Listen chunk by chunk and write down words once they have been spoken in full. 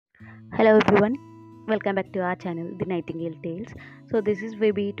Hello everyone, welcome back to our channel, The Nightingale Tales. So this is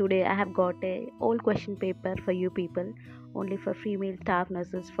Vibi. Today I have got a old question paper for you people, only for female staff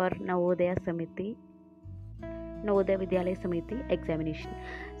nurses for Navodaya Vidyalaya Samiti examination.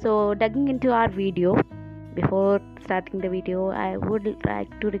 So digging into our video, before starting the video, I would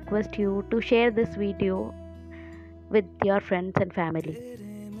like to request you to share this video with your friends and family.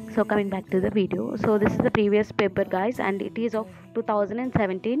 So coming back to the video, so this is the previous paper guys, and it is of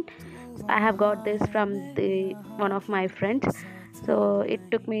 2017. I have got this from the one of my friends, so it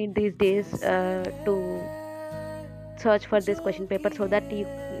took me these days to search for this question paper so that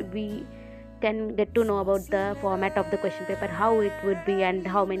we can get to know about the format of the question paper, how it would be and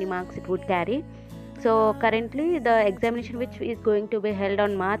how many marks it would carry. So currently the examination which is going to be held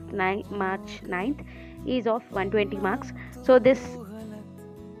on March 9th is of 120 marks. So this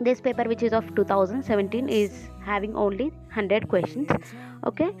paper, which is of 2017, is having only 100 questions.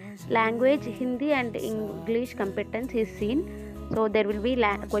 Okay, language Hindi and English competence is seen, so there will be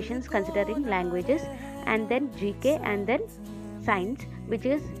questions considering languages, and then GK, and then science, which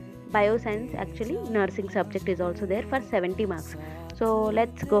is bioscience. Actually nursing subject is also there for 70 marks. So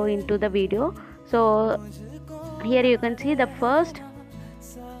let's go into the video. So here you can see the first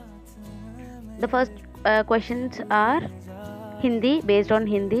questions are Hindi, based on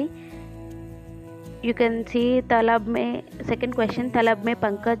Hindi. You can see तालाब में second question, तालाब में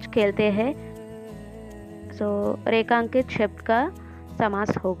पंकज खेलते हैं. So रेखांकित शब्द का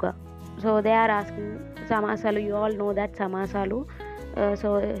समास होगा. So they are asking समासालू. You all know that समासालू.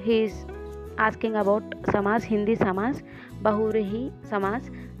 So he is asking about समास, Hindi समास, बहुव्रीहि समास.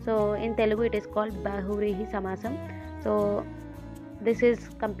 So in Telugu it is called बहुव्रीहि समासam. So this is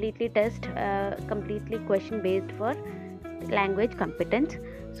completely completely question based for language competence.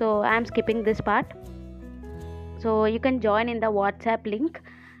 So I am skipping this part. So you can join in the WhatsApp link,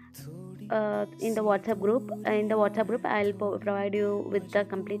 in the WhatsApp group. In the WhatsApp group I'll provide you with the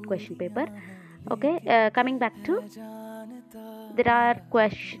complete question paper. Okay, coming back to, there are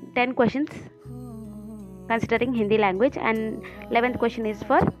 10 questions considering Hindi language, and 11th question is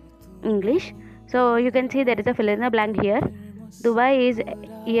for English. So you can see there is a fill in the blank here. Dubai is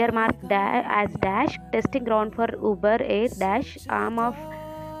earmarked as dash testing ground for Uber Air dash arm of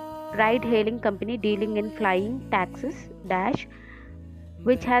ride-hailing company dealing in flying taxis dash,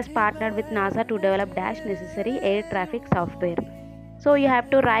 which has partnered with NASA to develop dash necessary air traffic software. So you have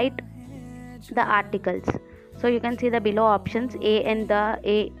to write the articles. So you can see the below options: A and the,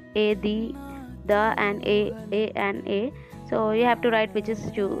 A the and A and A. So you have to write which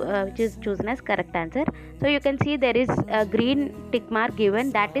is chosen as correct answer. So you can see there is a green tick mark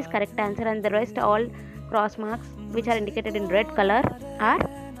given, that is correct answer, and the rest all cross marks which are indicated in red color are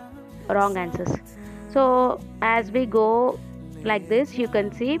wrong answers. So as we go like this, you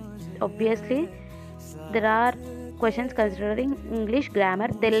can see obviously there are questions considering English grammar.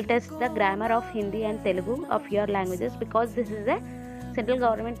 They'll test the grammar of Hindi and Telugu of your languages, because this is a central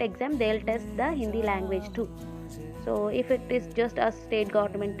government exam. They'll test the Hindi language too. So if it is just a state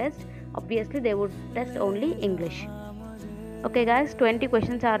government test, obviously they would test only English. Okay guys, 20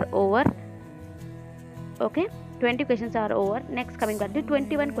 questions are over. Okay, 20 questions are over. Next, coming back to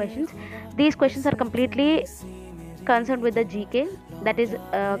 21 questions. These questions are completely concerned with the GK, that is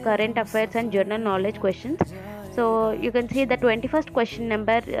current affairs and general knowledge questions. So you can see the 21st question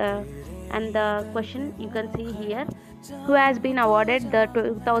number, and the question you can see here: who has been awarded the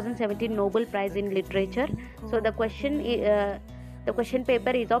 2017 Nobel Prize in Literature? So the question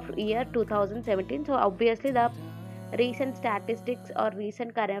paper is of year 2017. So obviously the recent statistics or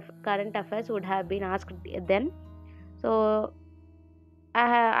recent current affairs would have been asked then. So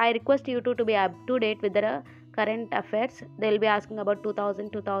I request you to be up to date with the current affairs. They will be asking about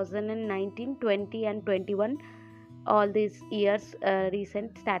 2000, 2019, 20 and 21. All these years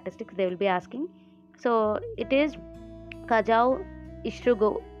recent statistics they will be asking. So it is Kajau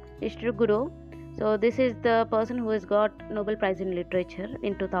Ishruguro. So this is the person who has got Nobel Prize in Literature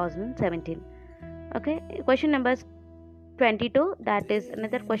in 2017. Okay, question number 22, that is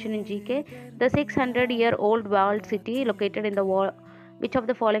another question in GK. The 600-year-old walled city located in the wall, which of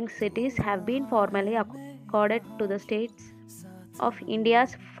the following cities have been formally accorded to the states of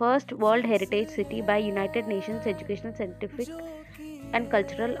India's first World Heritage City by United Nations Educational, Scientific and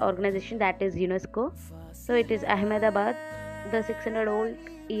Cultural Organization, that is UNESCO. So it is Ahmedabad. The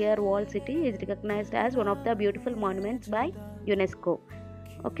 600-year walled city is recognized as one of the beautiful monuments by UNESCO.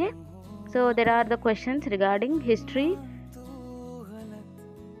 Okay, so there are the questions regarding history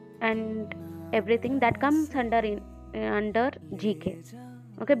and everything that comes under GK.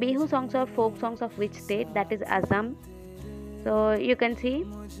 Okay, Bihu songs or folk songs of which state? That is Assam. So you can see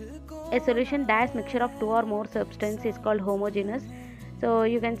a solution dash mixture of two or more substance is called homogeneous. So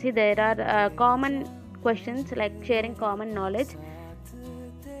you can see there are common questions like sharing common knowledge.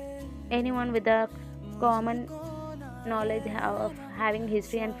 Anyone with a common knowledge of having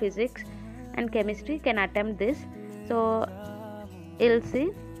history and physics and chemistry can attempt this. So you'll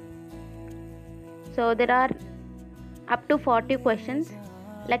see. So there are up to 40 questions,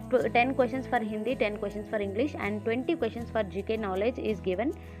 like 10 questions for Hindi, 10 questions for English, and 20 questions for GK knowledge is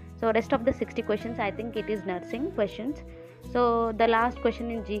given. So rest of the 60 questions, I think it is nursing questions. So the last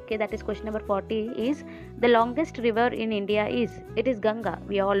question in GK, that is question number 40, is the longest river in India is, it is Ganga.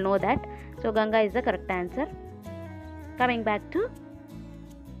 We all know that. So Ganga is the correct answer. Coming back to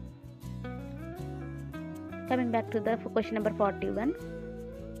the question number 41.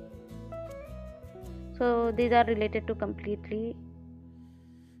 So these are related to completely,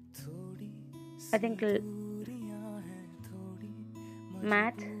 I think,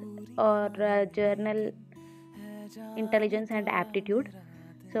 math or journal intelligence and aptitude.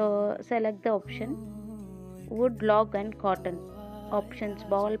 So select the option wood, log and cotton. Options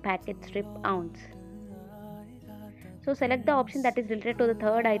ball, packet, strip, ounce. So select the option that is related to the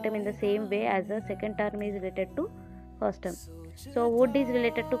third item in the same way as the second term is related to first term. So wood is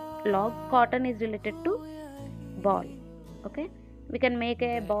related to log, cotton is related to ball. Okay, we can make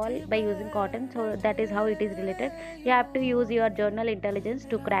a ball by using cotton, so that is how it is related. You have to use your journal intelligence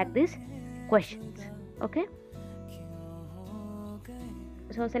to crack these questions. Okay,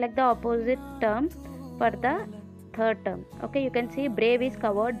 so select the opposite term for the third term. Okay, you can see brave is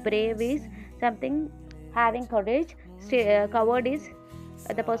coward. Brave is something having courage. Coward is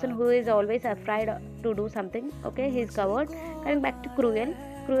the person who is always afraid to do something. Okay, he is coward. Coming back to cruel.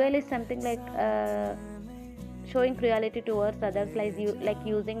 Cruel is something like showing cruelty towards others, like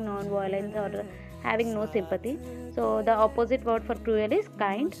using non-violence or having no sympathy. So the opposite word for cruel is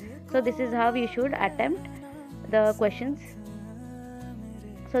kind. So this is how you should attempt the questions.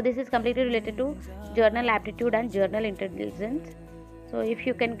 So this is completely related to journal aptitude and journal intelligence. So if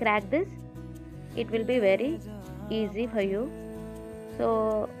you can crack this, it will be very easy for you.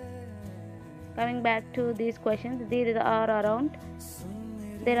 So coming back to these questions, there are around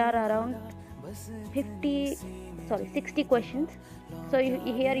 60 questions. So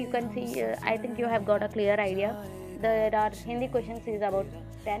here you can see, I think you have got a clear idea. There are Hindi questions is about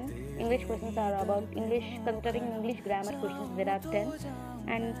 10, English questions are about English, considering English grammar questions there are 10,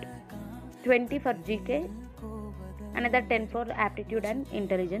 and 20 for GK, another 10 for aptitude and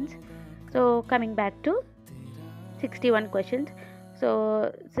intelligence. So coming back to 61 questions.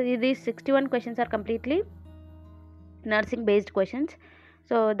 So these 61 questions are completely nursing based questions.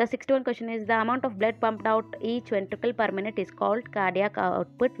 So the 61 question is the amount of blood pumped out each ventricle per minute is called cardiac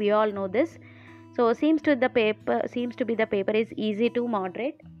output. We all know this. So seems to be the paper is easy to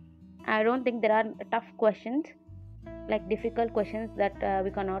moderate. I don't think there are tough questions, like difficult questions that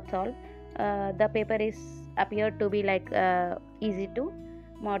we cannot solve. The paper is appeared to be like easy to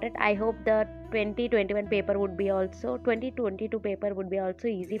moderate. I hope the 2021 paper would be also 2022 paper would be also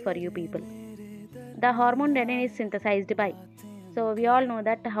easy for you people. The hormone renin is synthesized by. So we all know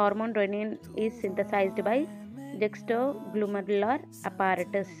that hormone renin is synthesized by juxtaglomerular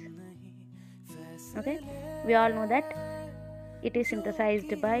apparatus. Okay, we all know that it is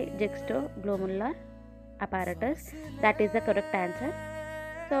synthesized by juxtaglomerular apparatus. That is the correct answer.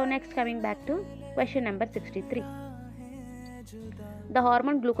 So next, coming back to question number 63. The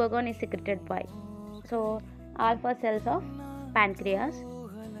hormone glucagon is secreted by. So alpha cells of pancreas.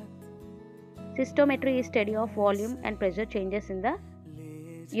 Cystometry is study of volume and pressure changes in the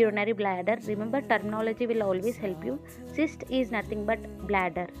urinary bladder. Remember, terminology will always help you. Cyst is nothing but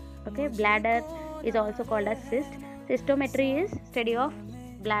bladder. Okay, bladder is also called as cyst. Cystometry is study of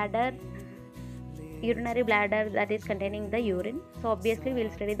bladder, urinary bladder that is containing the urine. So obviously we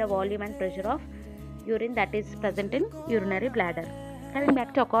will study the volume and pressure of urine that is present in urinary bladder. Coming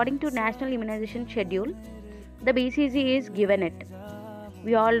back to, according to National Immunization Schedule, the BCG is given at,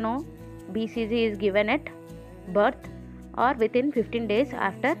 we all know BCG is given at birth or within 15 days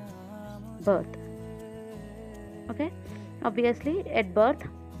after birth. Okay, obviously at birth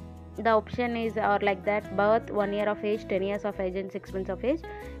the option is or like that: birth, 1 year of age, 10 years of age and 6 months of age.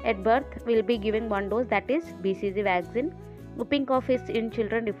 At birth will be given one dose, that is BCG vaccine. Whooping cough is in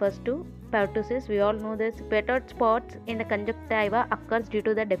children refers to pertussis. We all know this. Petard spots in the conjunctiva occurs due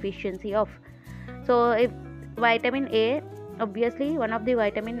to the deficiency of. So if vitamin A, obviously one of the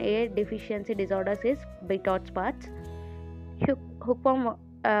vitamin A deficiency disorders is Petard spots. Hookworm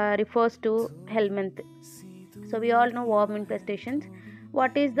refers to helminth. So we all know worm infestations.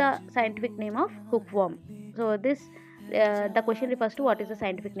 What is the scientific name of hookworm? So this The question refers to what is the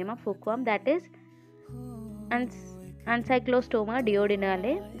scientific name of hookworm, that is Ancylostoma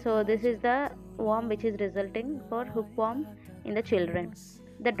duodenale. So this is the worm which is resulting for hookworm in the children.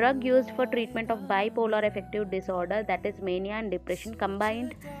 The drug used for treatment of bipolar affective disorder, that is mania and depression,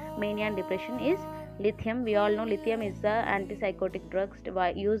 combined mania and depression, is lithium. We all know lithium is the antipsychotic drug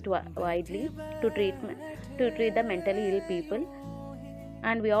used widely to treat the mentally ill people,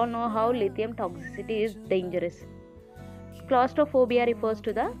 and we all know how lithium toxicity is dangerous. Claustrophobia refers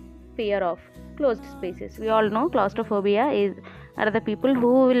to the fear of closed spaces. We all know claustrophobia are the people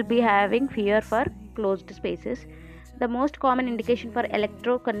who will be having fear for closed spaces. The most common indication for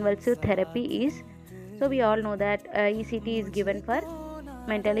electroconvulsive therapy is, so we all know that ECT is given for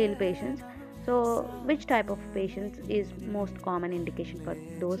mentally ill patients. So which type of patients is most common indication for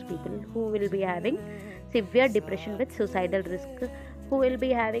those people who will be having severe depression with suicidal risk, who will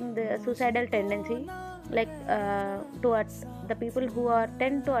be having the suicidal tendency, like the people who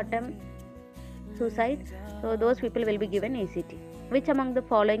tend to attempt suicide. So those people will be given ECT. Which among the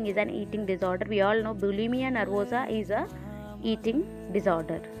following is an eating disorder? We all know bulimia nervosa is a eating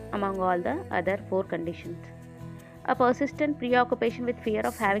disorder among all the other 4 conditions. A persistent preoccupation with fear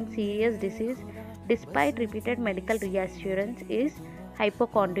of having serious disease despite repeated medical reassurance is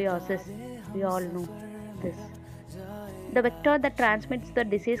hypochondriasis. We all know this. The vector that transmits the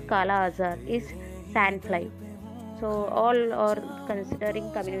disease Kala Azar is sandfly. So all are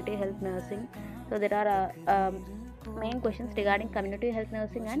considering community health nursing. So there are main questions regarding community health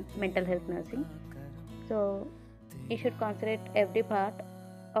nursing and mental health nursing. So you should consider every part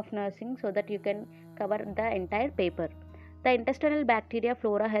of nursing so that you can cover the entire paper. The intestinal bacteria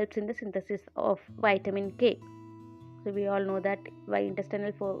flora helps in the synthesis of vitamin K. So we all know that why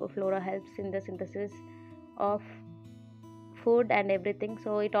intestinal flora helps in the synthesis of food and everything.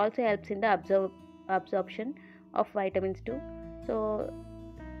 So it also helps in the absorption of vitamins too. So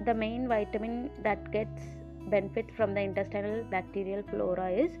the main vitamin that gets benefit from the intestinal bacterial flora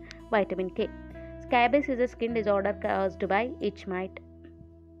is vitamin K. Scabies is a skin disorder caused by itch mite.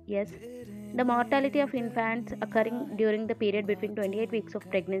 Yes. The mortality of infants occurring during the period between 28 weeks of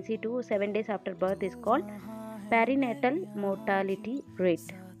pregnancy to 7 days after birth is called perinatal mortality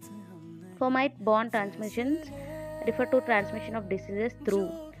rate. Fomite-borne transmissions refer to transmission of diseases through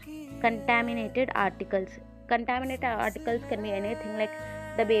contaminated articles. Contaminated articles can be anything like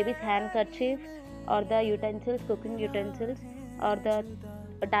the baby's handkerchief or the utensils, cooking utensils, or the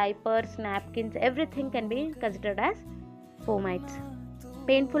diapers, napkins, everything can be considered as fomites.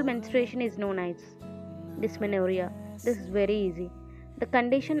 Painful menstruation is known as dysmenorrhea. This is very easy. The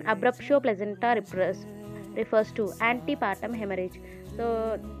condition abruptio placenta refers to antepartum hemorrhage.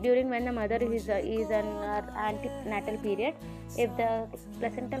 So during when the mother is in her antenatal period, if the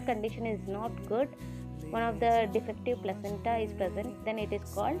placental condition is not good, one of the defective placenta is present, then it is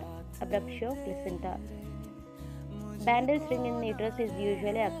called abruptio placenta. Bandle's ring in the uterus is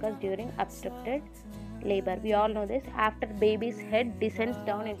usually occurs during obstructed labor. We all know this. After baby's head descends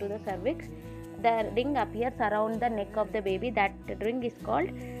down into the cervix, the ring appears around the neck of the baby. That ring is called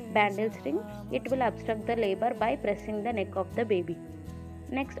Bandle's ring. It will obstruct the labor by pressing the neck of the baby.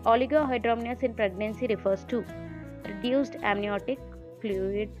 Next, oligohydramnios in pregnancy refers to reduced amniotic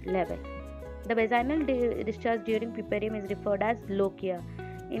fluid level. The vaginal discharge during puerperium is referred as lochia.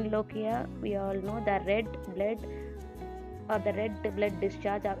 In lochia, we all know the red blood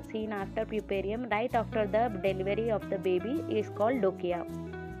discharge seen after puerperium right after the delivery of the baby is called lochia.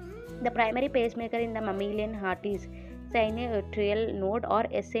 The primary pacemaker in the mammalian heart is sinoatrial node or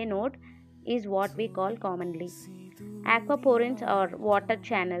SA node is what we call commonly. Aquaporins or water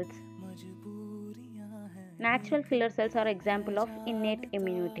channels. Natural killer cells are example of innate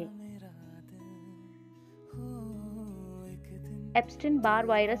immunity. Epstein-Barr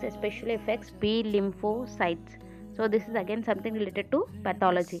virus especially affects B lymphocytes. So this is again something related to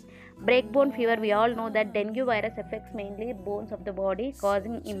pathology. Breakbone fever, we all know that dengue virus affects mainly bones of the body,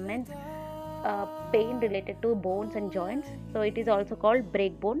 causing immense pain related to bones and joints. So it is also called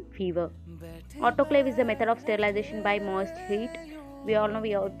breakbone fever. Autoclave is a method of sterilization by moist heat. We all know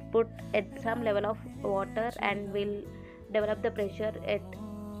we output at some level of water and will develop the pressure at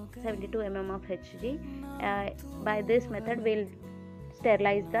 72 mm of Hg. By this method we'll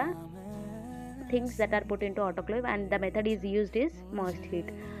sterilize the things that are put into autoclave, and the method is used is moist heat.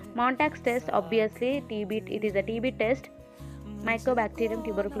 Montag's test, obviously TB, it is a TB test. Mycobacterium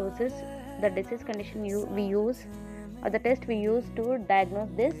tuberculosis, the disease condition we use or the test we use to diagnose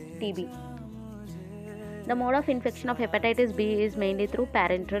this TB. The mode of infection of hepatitis B is mainly through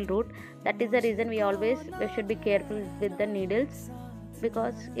parenteral route. That is the reason we should be careful with the needles,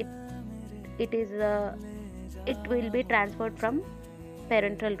 because it is it will be transferred from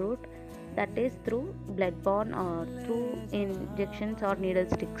parental route, that is through blood-borne or through injections or needle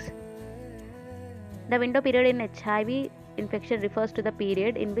sticks. The window period in HIV infection refers to the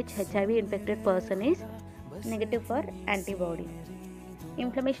period in which HIV infected person is negative for antibody.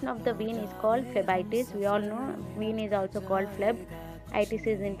 Inflammation of the vein is called phlebitis. We all know vein is also called phleb. Itis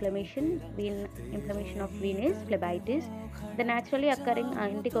is inflammation. Inflammation of vein is phlebitis. The naturally occurring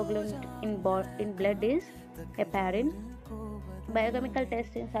anticoagulant in blood is heparin. Biochemical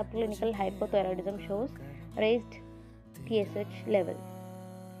test in subclinical hypothyroidism shows raised TSH level.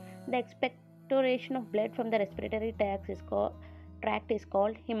 The expectoration of blood from the respiratory tract is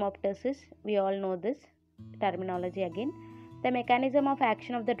called hemoptysis. We all know this terminology again. The mechanism of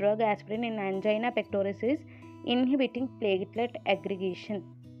action of the drug aspirin in angina pectoris is inhibiting platelet aggregation.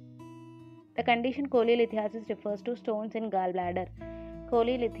 The condition cholelithiasis refers to stones in gallbladder.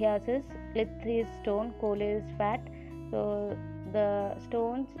 Cholelithiasis, lith is stone, chole is fat. So the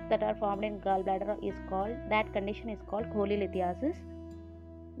stones that are formed in gallbladder that condition is called cholelithiasis.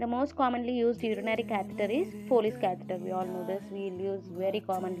 The most commonly used urinary catheter is Foley's catheter. We all know this. We use very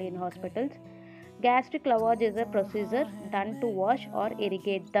commonly in hospitals. Gastric lavage is a procedure done to wash or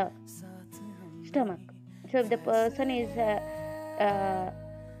irrigate the stomach. So if the person is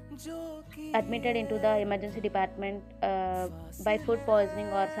admitted into the emergency department by food poisoning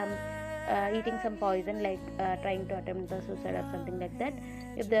or eating some poison, like trying to attempt the suicide or something like that,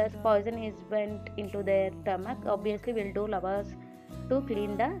 if the poison is went into their stomach, obviously we'll do lavage to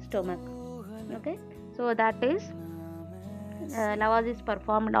clean the stomach. Okay, so that is lavage is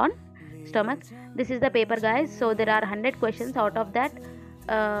performed on stomach. This is the paper, guys. So there are 100 questions. Out of that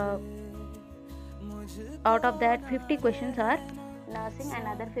 50 questions are nursing and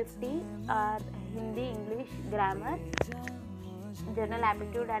other 50 are Hindi, English, grammar, general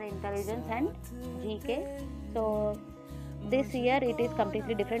aptitude and intelligence, and GK. So this year it is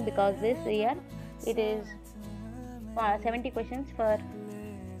completely different, because this year it is 70 questions for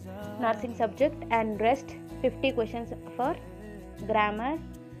nursing subject and rest 50 questions for grammar,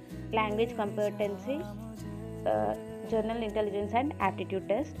 language competency, general intelligence and aptitude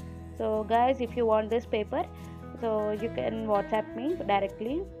test. So guys, if you want this paper, so you can WhatsApp me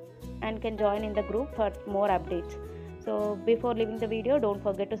directly and can join in the group for more updates. So before leaving the video, don't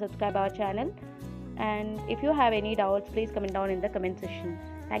forget to subscribe our channel, and if you have any doubts, please comment down in the comment section.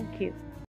 Thank you.